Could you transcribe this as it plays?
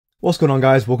What's going on,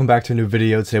 guys? Welcome back to a new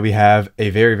video. Today we have a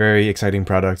very exciting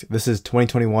product. This is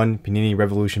 2021 Panini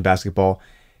Revolution Basketball.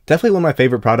 Definitely one of my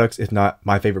favorite products, if not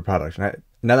my favorite product. And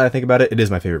now that I think about it, it is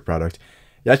my favorite product.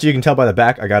 Actually, you can tell by the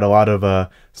back, I got a lot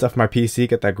of stuff for my PC,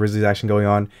 got that Grizzlies action going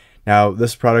on. Now,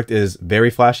 this product is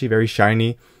very flashy, very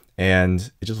shiny,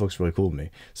 and it just looks really cool to me.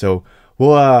 So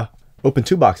we'll open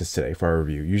 2 boxes today for our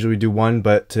review. Usually we do 1,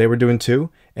 but today we're doing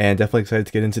 2, and definitely excited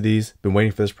to get into these. Been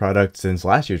waiting for this product since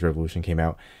last year's Revolution came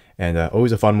out. And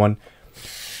always a fun one.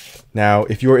 Now,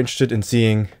 if you're interested in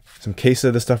seeing some cases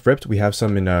of this stuff ripped, we have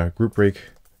some in group break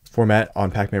format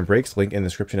on Pac-Man Breaks. Link in the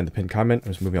description and the pinned comment.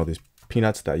 I'm just moving all these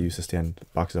peanuts that I use to stand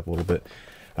boxes up a little bit.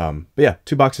 But yeah,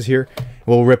 2 boxes here.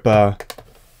 We'll rip, I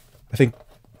think,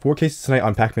 4 cases tonight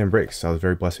on Pac-Man Breaks. So I was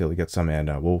very blessed to be able to get some, and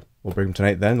we'll bring them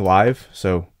tonight then live.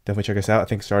 So definitely check us out. I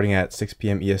think starting at 6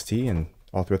 p.m. EST and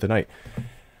all throughout the night.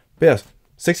 But yeah,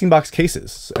 16 box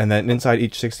cases, and then inside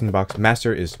each 16 box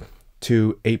master is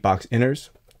 2 8-box inners.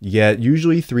 You get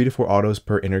usually 3 to 4 autos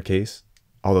per inner case,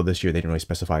 although this year they didn't really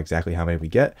specify exactly how many we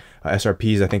get.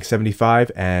 SRPs I think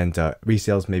 75, and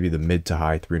resales maybe the mid to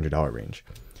high $300 range.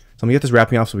 So let me get this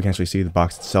wrapping off so we can actually see the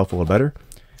box itself a little better.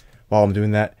 While I'm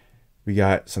doing that, we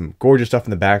got some gorgeous stuff in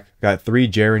the back. Got 3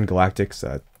 Jaren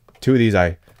Galactics. 2 of these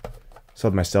I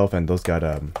subbed myself, and those got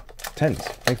 10s,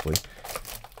 thankfully.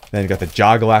 Then we got the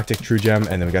Ja Galactic True Gem,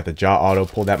 and then we got the Ja Auto.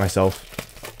 Pulled that myself.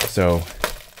 So,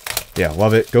 yeah,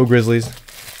 love it. Go Grizzlies.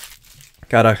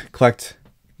 Gotta collect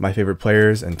my favorite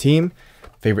players and team.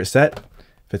 Favorite set.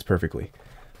 Fits perfectly.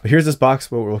 But here's this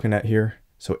box, what we're looking at here.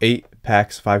 So 8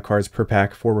 packs, 5 cards per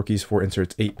pack, 4 rookies, 4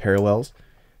 inserts, 8 parallels.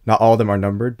 Not all of them are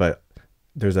numbered, but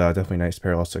there's definitely nice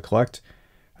parallels to collect.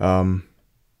 Now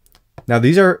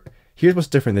here's what's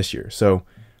different this year. So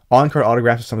on-card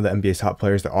autographs of some of the NBA's top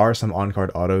players. There are some on-card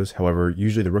autos. However,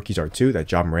 usually the rookies are too. That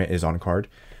Ja Morant is on-card.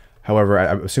 However,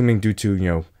 I'm assuming due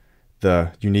to,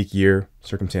 the unique year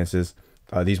circumstances,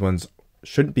 these ones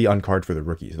shouldn't be on-card for the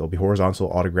rookies. They'll be horizontal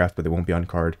autographed, but they won't be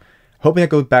on-card. Hoping that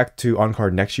goes back to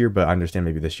on-card next year, but I understand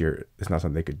maybe this year it's not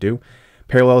something they could do.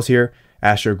 Parallels here,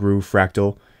 Astro, Groove,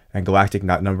 Fractal, and Galactic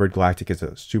not numbered. Galactic is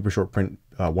a super short print,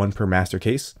 1 per master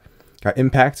case. Got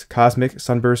Impact, Cosmic,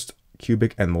 Sunburst,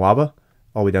 Cubic, and Lava.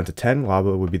 All the way down to 10.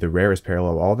 Lava would be the rarest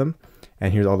parallel of all of them.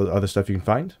 And here's all the other stuff you can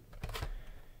find.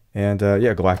 And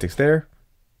yeah, Galactic's there.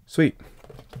 Sweet.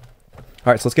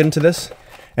 All right, so let's get into this.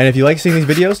 And if you like seeing these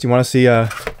videos, you want to see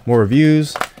more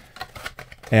reviews,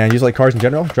 and you just like cards in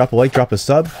general, drop a like, drop a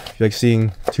sub. If you like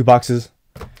seeing 2 boxes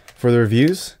for the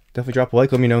reviews, definitely drop a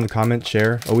like. Let me know in the comments,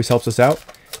 share. Always helps us out.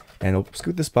 And we'll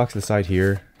scoot this box to the side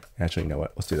here. Actually, you know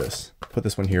what? Let's do this. Put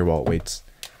this one here while it waits,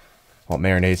 while it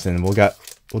marinates, and we'll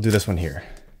do this one here.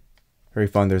 Very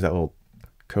fun. There's that little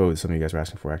code some of you guys were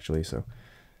asking for, actually. So,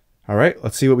 all right,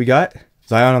 let's see what we got.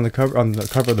 Zion on the cover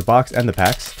of the box and the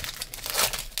packs.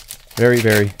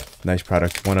 Very nice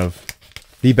product. One of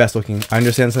the best looking. I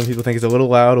understand some people think it's a little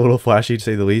loud, a little flashy to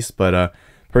say the least, but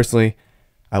personally,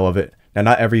 I love it. Now,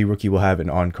 not every rookie will have an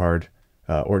on-card,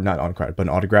 or not on-card, but an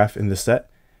autograph in this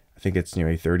set. I think it's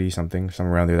a 30 something,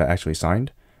 somewhere around there that actually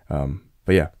signed. But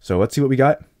yeah, so let's see what we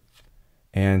got.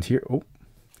 And here,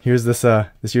 here's this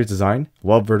this year's design.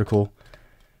 Love vertical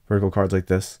cards like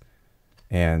this,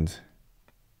 and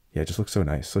yeah, it just looks so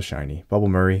nice, so shiny. Bubble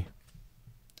Murray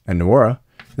and Nora.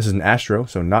 This is an Astro,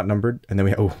 so not numbered. And then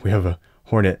we have a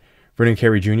Hornet, Vernon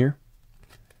Carey Jr.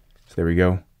 So there we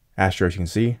go. Astro, as you can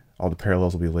see, all the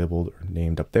parallels will be labeled or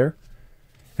named up there.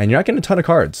 And you're not getting a ton of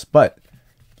cards, but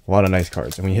a lot of nice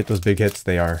cards. And when you hit those big hits,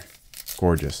 they are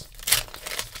gorgeous.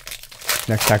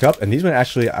 Next pack up, and these ones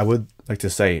actually, I would like to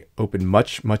say, open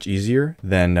much easier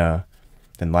than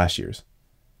last year's.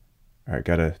 All right,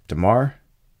 got a DeMar,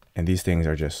 and these things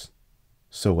are just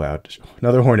so loud.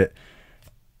 Another Hornet.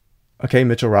 Okay,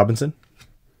 Mitchell Robinson,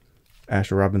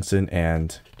 Asher Robinson,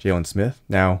 and Jalen Smith.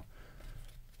 Now,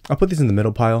 I'll put these in the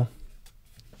middle pile.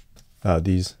 That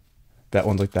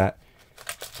one's like that.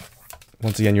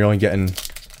 Once again, you're only getting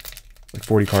like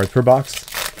 40 cards per box,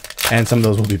 and some of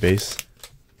those will be base.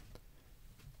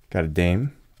 Got a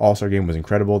Dame. All-Star game was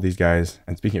incredible. These guys,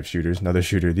 and speaking of shooters, another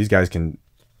shooter, these guys can,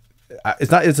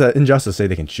 it's an injustice to say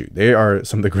they can shoot. They are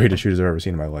some of the greatest shooters I've ever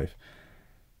seen in my life.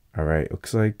 All right,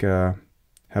 looks like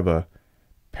have a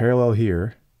parallel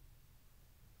here,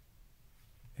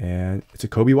 and it's a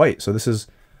Kobe White. So this is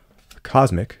a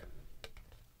Cosmic,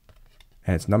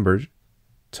 and it's numbered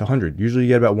to 100. Usually you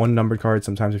get about 1 numbered card.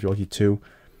 Sometimes if you're lucky 2,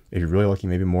 if you're really lucky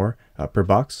maybe more per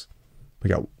box. We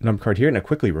got a numbered card here and a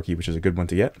Quickly rookie, which is a good one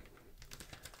to get.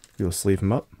 We'll sleeve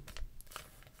him up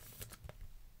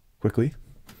quickly.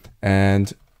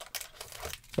 And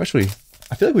actually,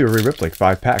 I feel like we already ripped like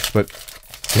 5 packs, but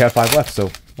we have 5 left,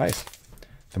 so nice.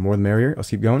 The more the merrier. Let's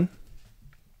keep going.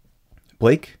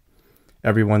 Blake.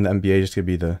 Everyone in the NBA just going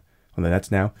to be on the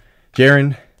Nets now.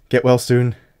 Jaren, get well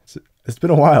soon. It's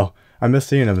been a while. I miss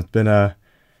seeing him. It's been a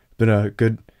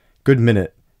good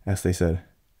minute, as they said.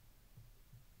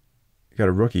 Got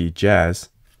a rookie, Jazz.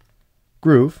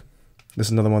 Groove. This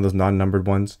is another one of those non-numbered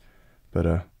ones.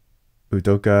 But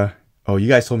Udoka. Oh, you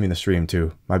guys told me in the stream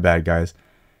too. My bad, guys.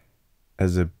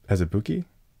 As a Buki?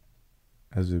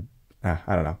 I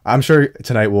don't know. I'm sure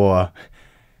tonight we'll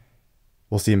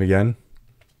see him again.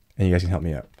 And you guys can help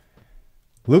me out.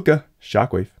 Luka,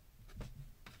 Shockwave.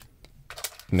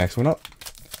 Next one up.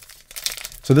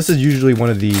 So this is usually one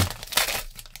of the,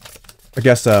 I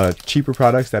guess, cheaper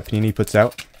products that Panini puts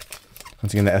out.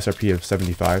 Once again, the SRP of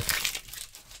 75.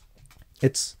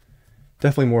 It's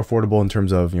definitely more affordable in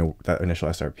terms of, that initial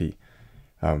SRP.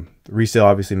 The resale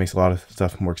obviously makes a lot of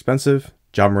stuff more expensive.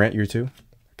 Ja Morant year 2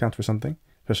 counts for something,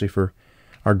 especially for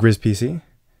our Grizz PC.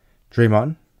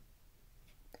 Draymond.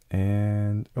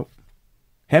 And,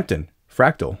 Hampton.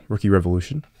 Fractal. Rookie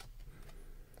Revolution.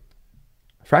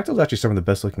 Fractal's actually some of the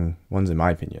best looking ones in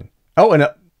my opinion. Oh, and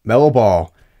LaMelo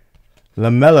Ball.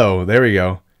 LaMelo. There we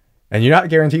go. And you're not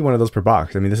guaranteed one of those per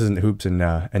box. I mean, this isn't Hoops and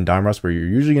Dime Rust where you're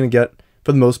usually going to get,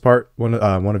 for the most part, one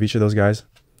of each of those guys.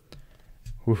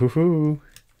 Woohoo!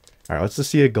 All right, let's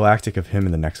just see a Galactic of him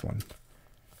in the next one.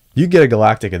 You get a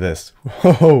Galactic of this.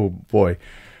 Oh boy!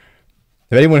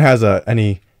 If anyone has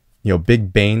any,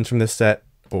 big Banes from this set,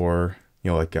 or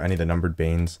like any of the numbered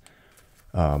Banes,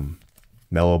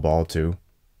 Melo Ball too.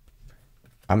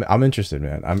 I'm interested,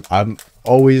 man. I'm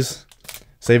always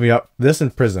saving up this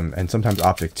and Prism, and sometimes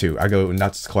Optic too. I go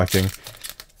nuts collecting.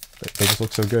 They just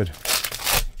look so good.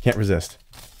 Can't resist.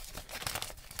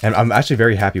 And I'm actually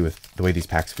very happy with the way these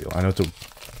packs feel. I know it's a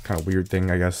kind of weird thing,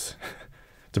 I guess,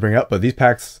 to bring up, but these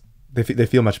packs, they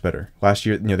feel much better. Last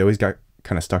year, they always got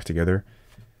kind of stuck together,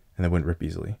 and they wouldn't rip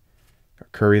easily.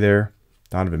 Got Curry there,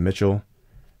 Donovan Mitchell,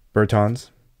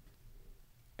 Bertans,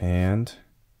 and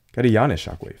got a Giannis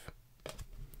Shockwave.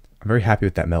 I'm very happy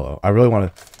with that Melo. I really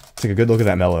want to take a good look at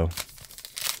that Melo.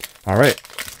 All right.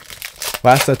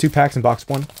 Last 2 packs in box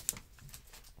 1.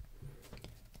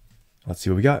 Let's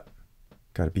see what we got.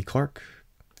 Got a B. Clark,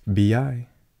 BI,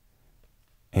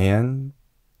 and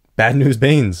Bad News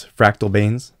Banes, Fractal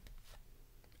Banes,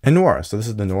 and Nora. So this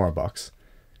is the Nora box.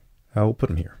 We'll put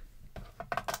them here.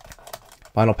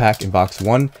 Final pack in box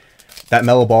 1. That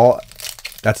Melo Ball,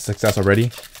 that's a success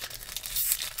already.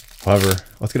 However,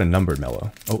 let's get a numbered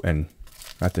Melo. Oh, and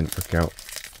that didn't work out.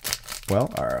 Well,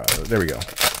 there we go.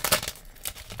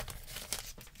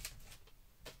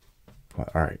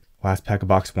 All right, last pack of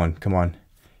box 1. Come on.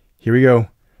 Here we go.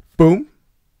 Boom.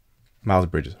 Miles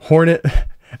Bridges. Hornet.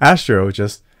 Astro.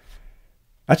 Just.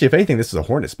 Actually, if anything, this is a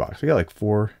Hornets box. We got like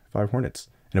 4 or 5 Hornets.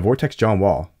 And a Vortex John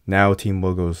Wall. Now team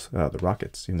logos, the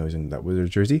Rockets, even though he's in that Wizards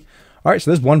jersey. All right,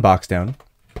 so there's 1 box down.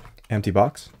 Empty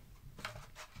box.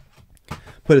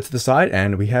 Put it to the side,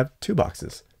 and we have 2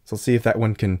 boxes. So let's see if that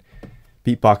one can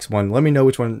beat box 1. Let me know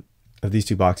which one of these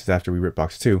 2 boxes after we rip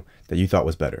box 2 that you thought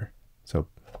was better. So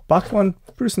box 1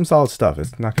 produced some solid stuff.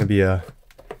 It's not going to be a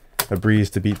breeze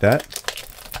to beat that.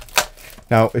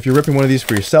 Now, if you're ripping one of these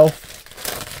for yourself,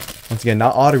 once again,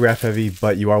 not autograph heavy,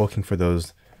 but you are looking for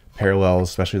those parallels,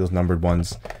 especially those numbered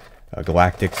ones,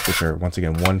 Galactics, which are once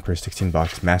again 1 per 16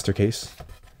 box master case.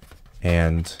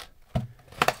 And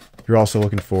you're also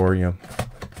looking for,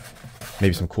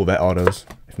 maybe some cool bet autos,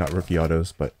 if not rookie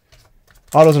autos, but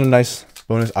autos are a nice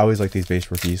bonus. I always like these base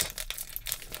rookies.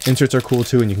 Inserts are cool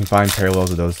too, and you can find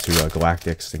parallels of those to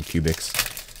Galactics and Cubics.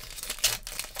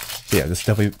 So yeah, this is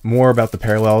definitely more about the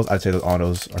parallels. I'd say those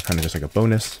autos are kind of just like a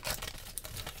bonus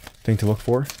thing to look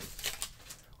for.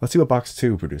 Let's see what box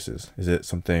 2 produces. Is it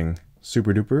something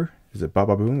super duper? Is it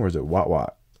Baba Boom or is it Wat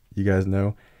Wat? You guys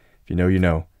know. If you know, you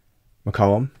know.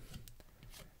 McCollum.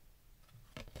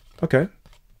 Okay.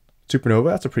 Supernova.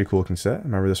 That's a pretty cool looking set. I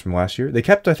remember this from last year. They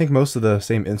kept, I think, most of the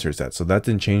same insert sets, so that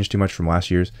didn't change too much from last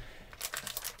year's.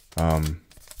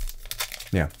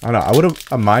 Yeah, I don't know. I would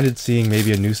have minded seeing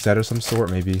maybe a new set of some sort,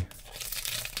 maybe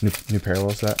new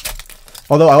parallel set.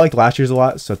 Although I liked last year's a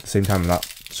lot, so at the same time I'm not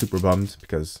super bummed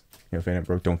because, if it ain't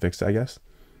broke, don't fix it, I guess.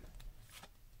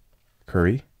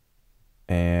 Curry.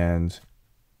 And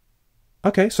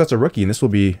okay, so that's a rookie, and this will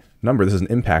be numbered. This is an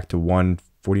impact to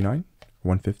 149,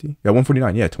 150. Yeah,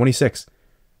 149. Yeah, 26.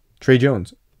 Trey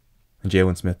Jones and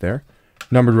Jalen Smith there.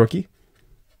 Numbered rookie.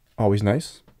 Always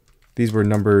nice. These were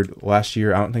numbered last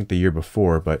year. I don't think the year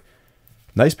before, but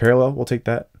nice parallel. We'll take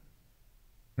that.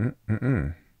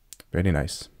 Very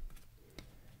nice.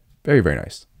 Very, very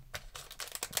nice.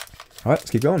 All right, let's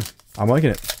keep going. I'm liking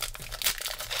it.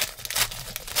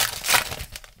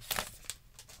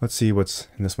 Let's see what's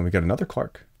in this one. We got another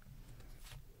Clark.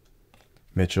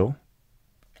 Mitchell.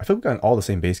 I feel we've gotten all the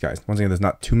same base guys. Once again, there's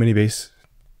not too many base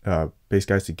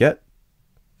guys to get.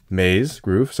 Mays,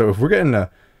 Groove. So if we're getting a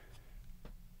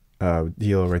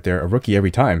deal right there, a rookie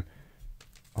every time,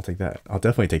 I'll take that. I'll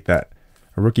definitely take that.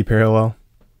 A rookie parallel.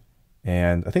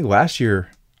 And I think last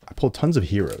year I pulled tons of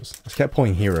heroes. I just kept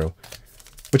pulling hero,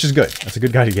 which is good. That's a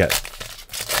good guy to get.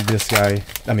 This guy,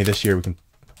 I mean, this year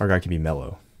our guy can be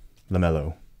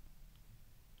LaMelo.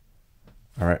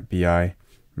 All right, BI,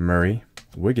 Murray,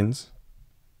 Wiggins,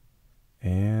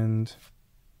 and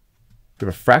we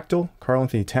have a Fractal, Karl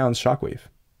Anthony Towns, Shockwave.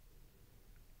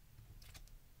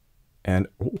 And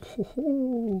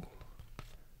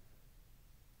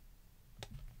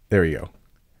there you go.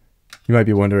 You might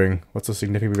be wondering what's so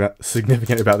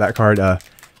significant about that card.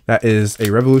 That is a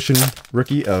Revolution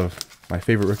rookie of my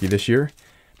favorite rookie this year.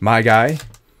 My guy,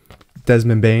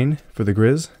 Desmond Bane for the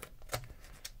Grizz.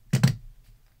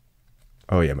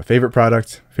 Oh yeah, my favorite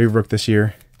product, favorite rook this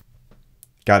year.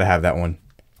 Gotta have that one.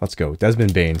 Let's go.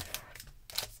 Desmond Bane.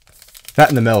 That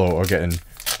and the Mellow are getting,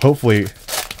 hopefully,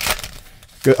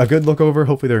 a good look over.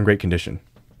 Hopefully they're in great condition.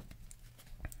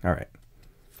 All right.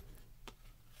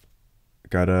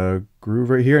 Got a Groove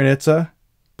right here, and it's a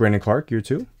Brandon Clark, year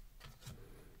 2.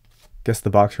 Guess the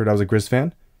box heard I was a Grizz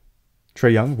fan.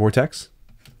 Trae Young, Vortex.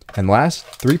 And last,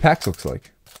 3 packs looks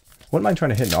like. Wouldn't mind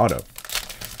trying to hit an auto.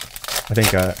 I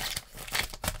think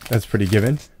that's pretty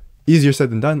given. Easier said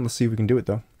than done. Let's see if we can do it,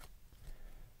 though.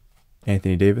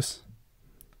 Anthony Davis.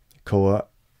 Kola.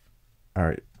 All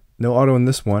right. No auto in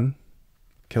this one.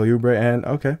 Kelly Oubre and,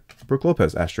 okay, Brook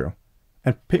Lopez, Astro.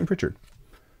 And Peyton Pritchard.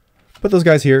 Put those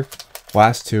guys here.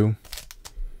 Last 2.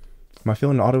 Am I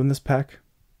feeling an auto in this pack?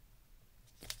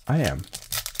 I am.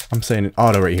 I'm saying an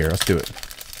auto right here. Let's do it.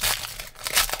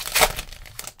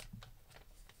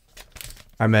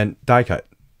 I meant die cut.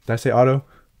 Did I say auto?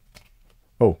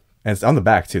 Oh, and it's on the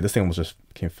back too. This thing almost just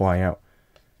came flying out.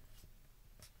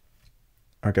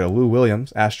 I got a Lou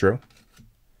Williams, Astro.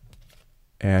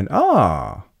 And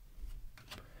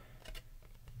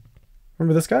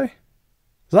remember this guy?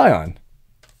 Zion.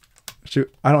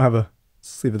 Shoot, I don't have a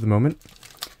sleeve at the moment.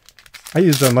 I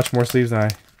used much more sleeves than I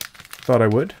thought I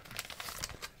would.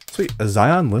 Sweet, a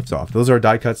Zion Liftoff. Those are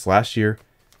die cuts. Last year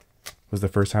was the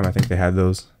first time I think they had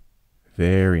those.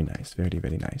 Very nice, very,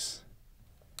 very nice.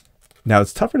 Now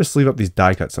it's tougher to sleeve up these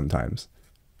die cuts sometimes.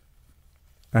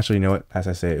 Actually, you know what? As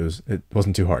I say, it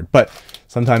wasn't too hard, but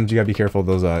sometimes you gotta be careful.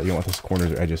 Those you don't want those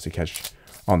corners or edges to catch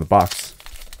on the box.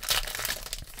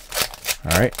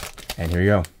 All right, and here you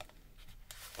go.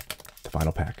 The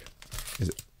final pack. Is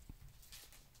it?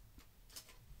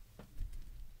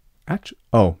 Actually,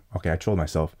 oh, okay. I trolled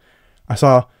myself. I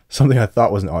saw something I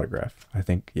thought was an autograph. I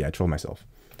think, yeah, I trolled myself.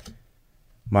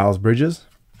 Miles Bridges,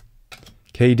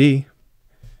 KD.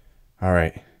 All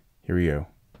right, here we go.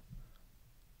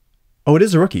 Oh, it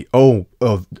is a rookie. Oh,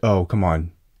 come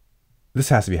on. This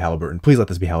has to be Haliburton. Please let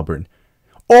this be Haliburton.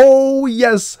 Oh,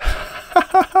 yes.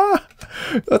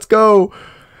 Let's go.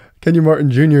 Kenyon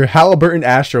Martin Jr., Haliburton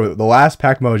Astro, the last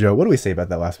pack mojo. What do we say about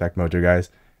that last pack mojo, guys?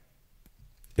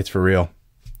 It's for real.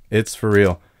 It's for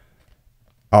real.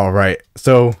 All right.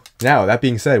 So now, that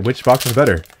being said, which box is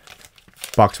better?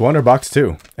 Box 1 or box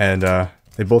 2? And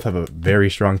they both have a very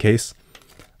strong case.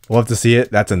 Love to see it.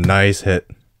 That's a nice hit.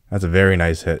 That's a very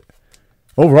nice hit.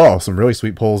 Overall, some really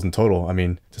sweet pulls in total. I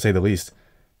mean, to say the least.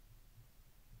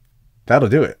 That'll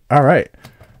do it. All right.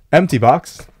 Empty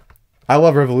box. I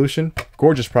love Revolution.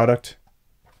 Gorgeous product.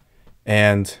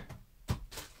 And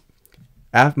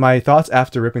my thoughts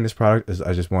after ripping this product is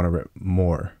I just want to rip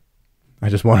more. I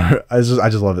just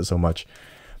love it so much.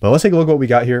 But let's take a look at what we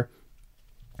got here.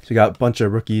 So you got a bunch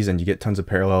of rookies and you get tons of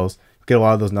parallels. You get a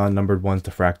lot of those non-numbered ones,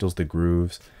 the Fractals, the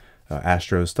Grooves,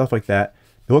 Astros, stuff like that.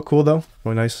 They look cool though.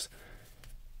 Really nice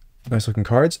looking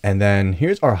cards. And then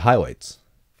here's our highlights.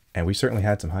 And we certainly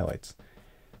had some highlights.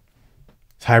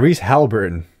 Tyrese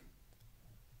Haliburton,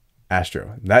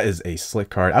 Astro. That is a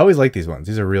slick card. I always like these ones.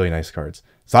 These are really nice cards.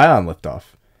 Zion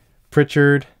Liftoff.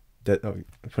 Pritchard. Put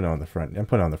it on the front. I'm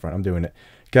putting it on the front. I'm doing it.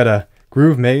 Got a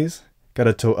Groove Maze. Got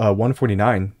a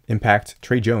 149 Impact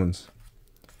Trey Jones.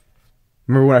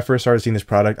 Remember when I first started seeing this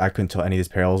product, I couldn't tell any of these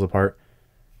parallels apart.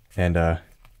 And now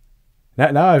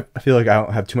I feel like I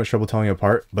don't have too much trouble telling them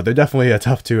apart, but they're definitely a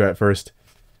tough two at first.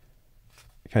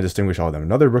 Kind of distinguish all of them.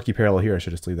 Another rookie parallel here. I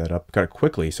should just leave that up. Got it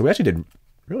quickly. So we actually did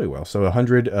really well. So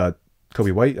 100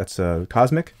 Kobe White. That's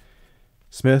Cosmic.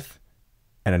 Smith.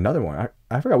 And another one.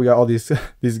 I forgot we got all these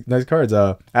these nice cards.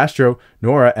 Astro,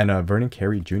 Nora, and Vernon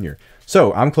Carey Jr.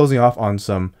 So I'm closing off on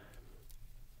some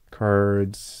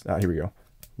cards. Here we go.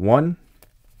 One.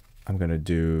 I'm going to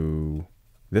do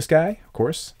this guy, of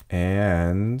course,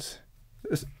 and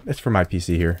it's for my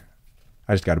PC here.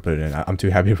 I just got to put it in. I'm too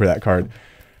happy for that card.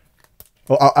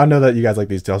 Well, I know that you guys like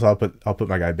these too, so I'll put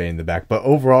my guy Bane in the back. But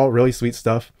overall, really sweet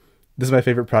stuff. This is my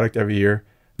favorite product every year.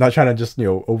 Not trying to just, you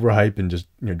know, overhype and just,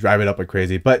 you know, drive it up like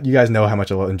crazy, but you guys know how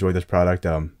much I enjoy this product.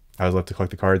 I always love to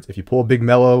collect the cards. If you pull a big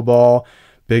LaMelo Ball,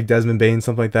 big Desmond Bane,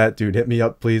 something like that, dude, hit me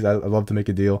up, please. I'd love to make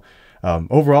a deal.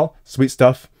 Overall, sweet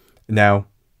stuff. Now,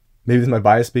 maybe this is my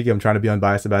bias speaking. I'm trying to be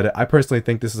unbiased about it. I personally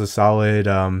think this is a solid,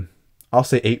 I'll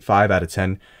say 8.5 out of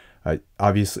 10.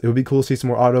 Obviously, it would be cool to see some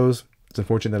more autos. It's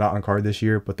unfortunate they're not on card this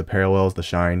year, but the parallels, the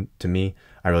shine, to me,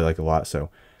 I really like a lot. So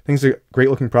I think it's a great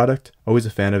looking product. Always a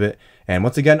fan of it. And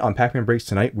once again, on Pac-Man Breaks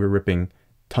tonight, we're ripping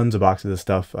tons of boxes of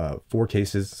stuff, 4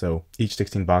 cases, so each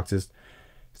 16 boxes.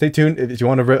 Stay tuned. If you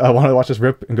want to watch us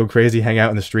rip and go crazy, hang out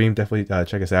in the stream, definitely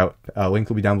check us out. Link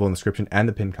will be down below in the description and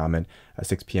the pinned comment at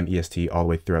 6 p.m. EST all the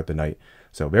way throughout the night.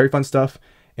 So very fun stuff,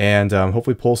 and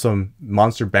hopefully pull some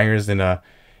monster bangers in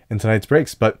tonight's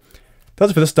breaks. But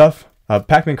that's it for this stuff.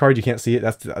 Pac-Man card, you can't see it.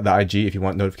 That's the IG. If you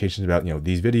want notifications about, you know,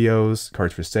 these videos,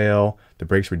 cards for sale, the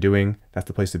breaks we're doing, that's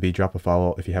the place to be. Drop a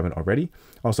follow if you haven't already.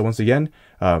 Also, once again,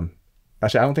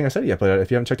 actually, I don't think I said it yet, but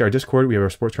if you haven't checked our Discord, we have our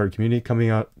sports card community coming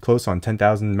out close on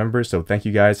 10,000 members. So thank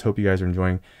you guys. Hope you guys are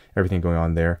enjoying everything going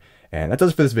on there. And that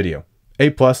does it for this video.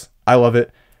 A+. I love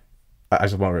it. I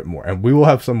just want to rip more, and we will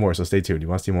have some more, so stay tuned. You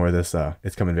want to see more of this,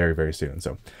 it's coming very, very soon.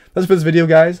 So that's it for this video,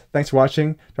 guys. Thanks for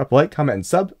watching. Drop a like, comment, and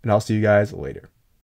sub, and I'll see you guys later.